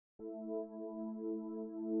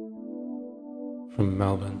From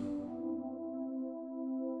Melbourne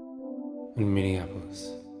and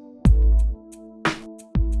Minneapolis.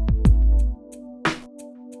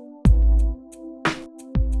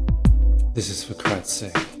 This is for Christ's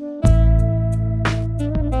sake.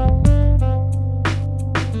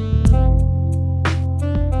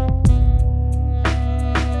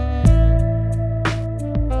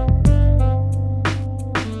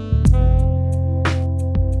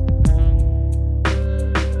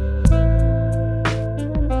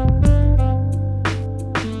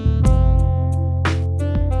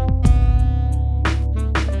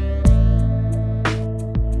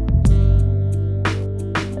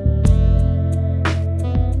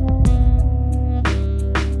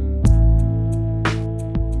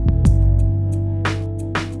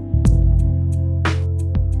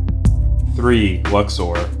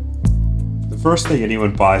 Luxor. The first thing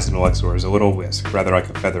anyone buys in Luxor is a little whisk, rather like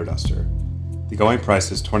a feather duster. The going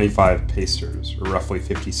price is 25 pasters, or roughly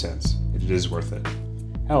 50 cents, and it is worth it.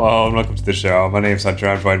 Hello, and welcome to the show. My name's Hunter.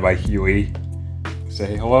 I'm joined by Huey.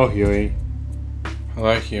 Say hello, Huey.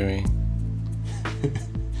 Hello, Huey.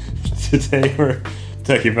 Today we're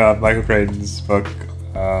talking about Michael Crichton's book,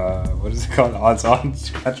 what is it called? Odds On?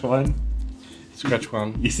 Scratch One? Scratch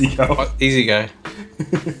One. Easy Go. Oh, easy Go.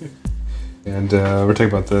 And we're talking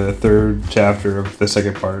about the third chapter of the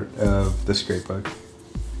second part of this great book.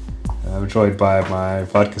 I'm joined by my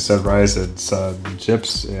vodka sunrise and sun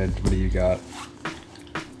chips. And what do you got?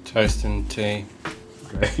 Toast and tea.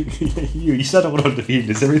 Great. you sound a little defeated.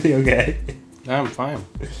 Is everything okay? No, I'm fine.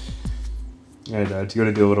 And do you want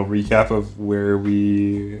to do a little recap of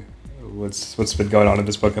what's been going on in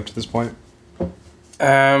this book up to this point?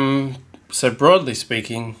 So broadly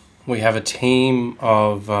speaking, we have a team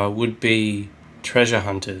of would-be treasure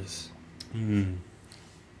hunters.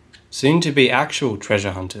 Soon to be actual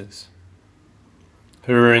treasure hunters.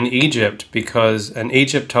 Who are in Egypt because an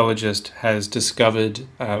Egyptologist has discovered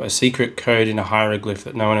a secret code in a hieroglyph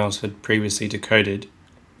that no one else had previously decoded.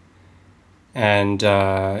 And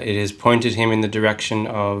it has pointed him in the direction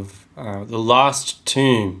of the last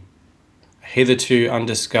tomb, a hitherto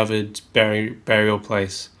undiscovered burial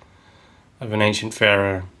place of an ancient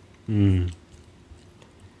pharaoh.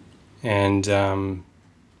 And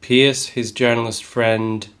Pierce, his journalist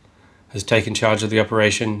friend, has taken charge of the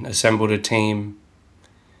operation, assembled a team,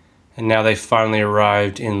 and now they've finally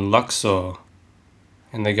arrived in Luxor,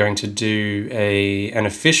 and they're going to do an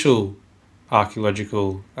official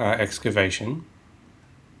archaeological excavation,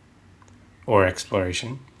 or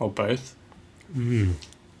exploration, or both,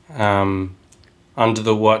 under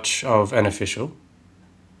the watch of an official.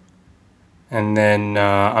 And then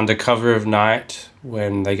under cover of night,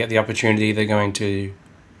 when they get the opportunity, they're going to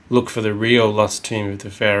look for the real lost tomb of the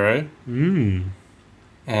pharaoh, and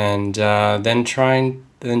then try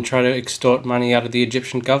to extort money out of the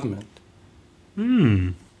Egyptian government.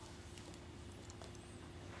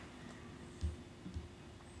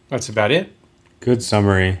 That's about it. Good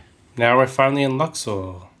summary. Now we're finally in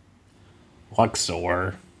Luxor,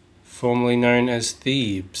 Luxor. formerly known as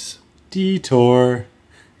Thebes. Detour.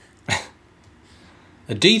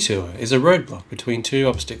 A detour is a roadblock between two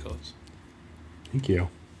obstacles. Thank you.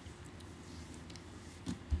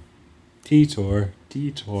 Detour.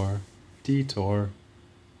 Detour. Detour.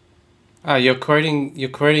 You're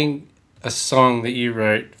quoting a song that you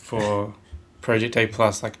wrote for Project A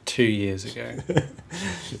Plus like 2 years ago.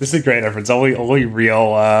 This is a great reference. Only real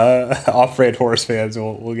off-brand horse fans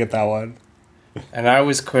will get that one. And I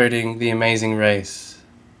was quoting The Amazing Race,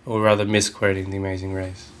 or rather misquoting The Amazing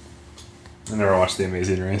Race. I never watched The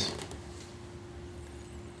Amazing Race.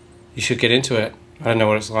 You should get into it. I don't know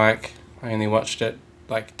what it's like. I only watched it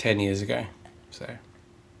like 10 years ago.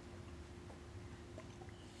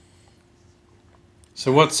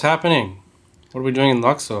 So what's happening? What are we doing in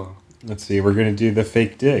Luxor? Let's see. We're going to do the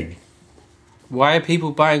fake dig. Why are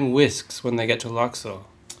people buying whisks when they get to Luxor?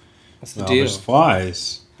 What's the deal? There's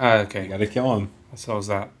flies. Okay. You got to kill them. That solves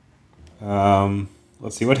that.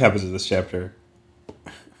 Let's see what happens in this chapter.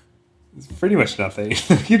 It's pretty much nothing.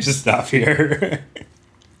 You just stop here.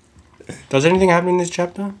 Does anything happen in this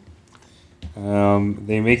chapter?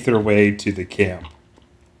 They make their way to the camp.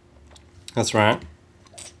 That's right.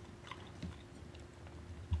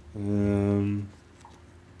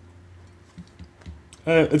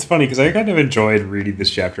 It's funny because I kind of enjoyed reading this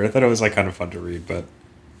chapter. I thought it was kind of fun to read, but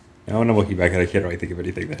now when I'm looking back, I can't really think of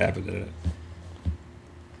anything that happened in it.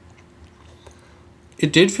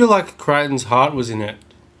 It did feel like Crichton's heart was in it.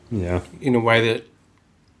 Yeah. In a way that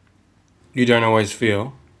you don't always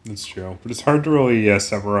feel. That's true. But it's hard to really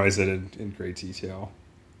summarize it in great detail.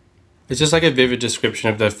 It's just like a vivid description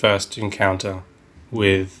of their first encounter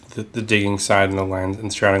with the digging site and the land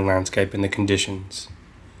and surrounding landscape and the conditions,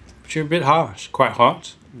 which are a bit harsh, quite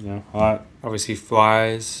hot. Yeah, hot. Obviously,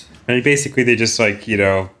 flies. I mean, basically, they just like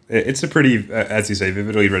it's a pretty, as you say,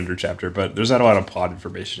 vividly rendered chapter, but there's not a lot of plot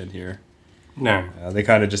information in here. No, They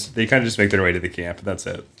kind of just make their way to the camp. That's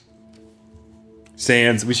it.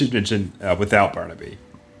 Sans, we should mention without Barnaby.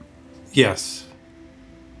 yes,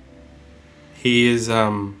 he is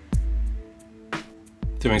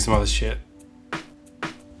doing some other shit.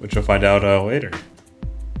 Which we'll find out later.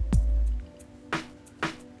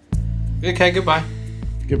 Okay, goodbye.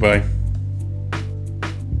 Goodbye.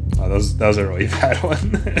 Oh, that was a really bad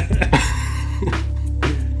one.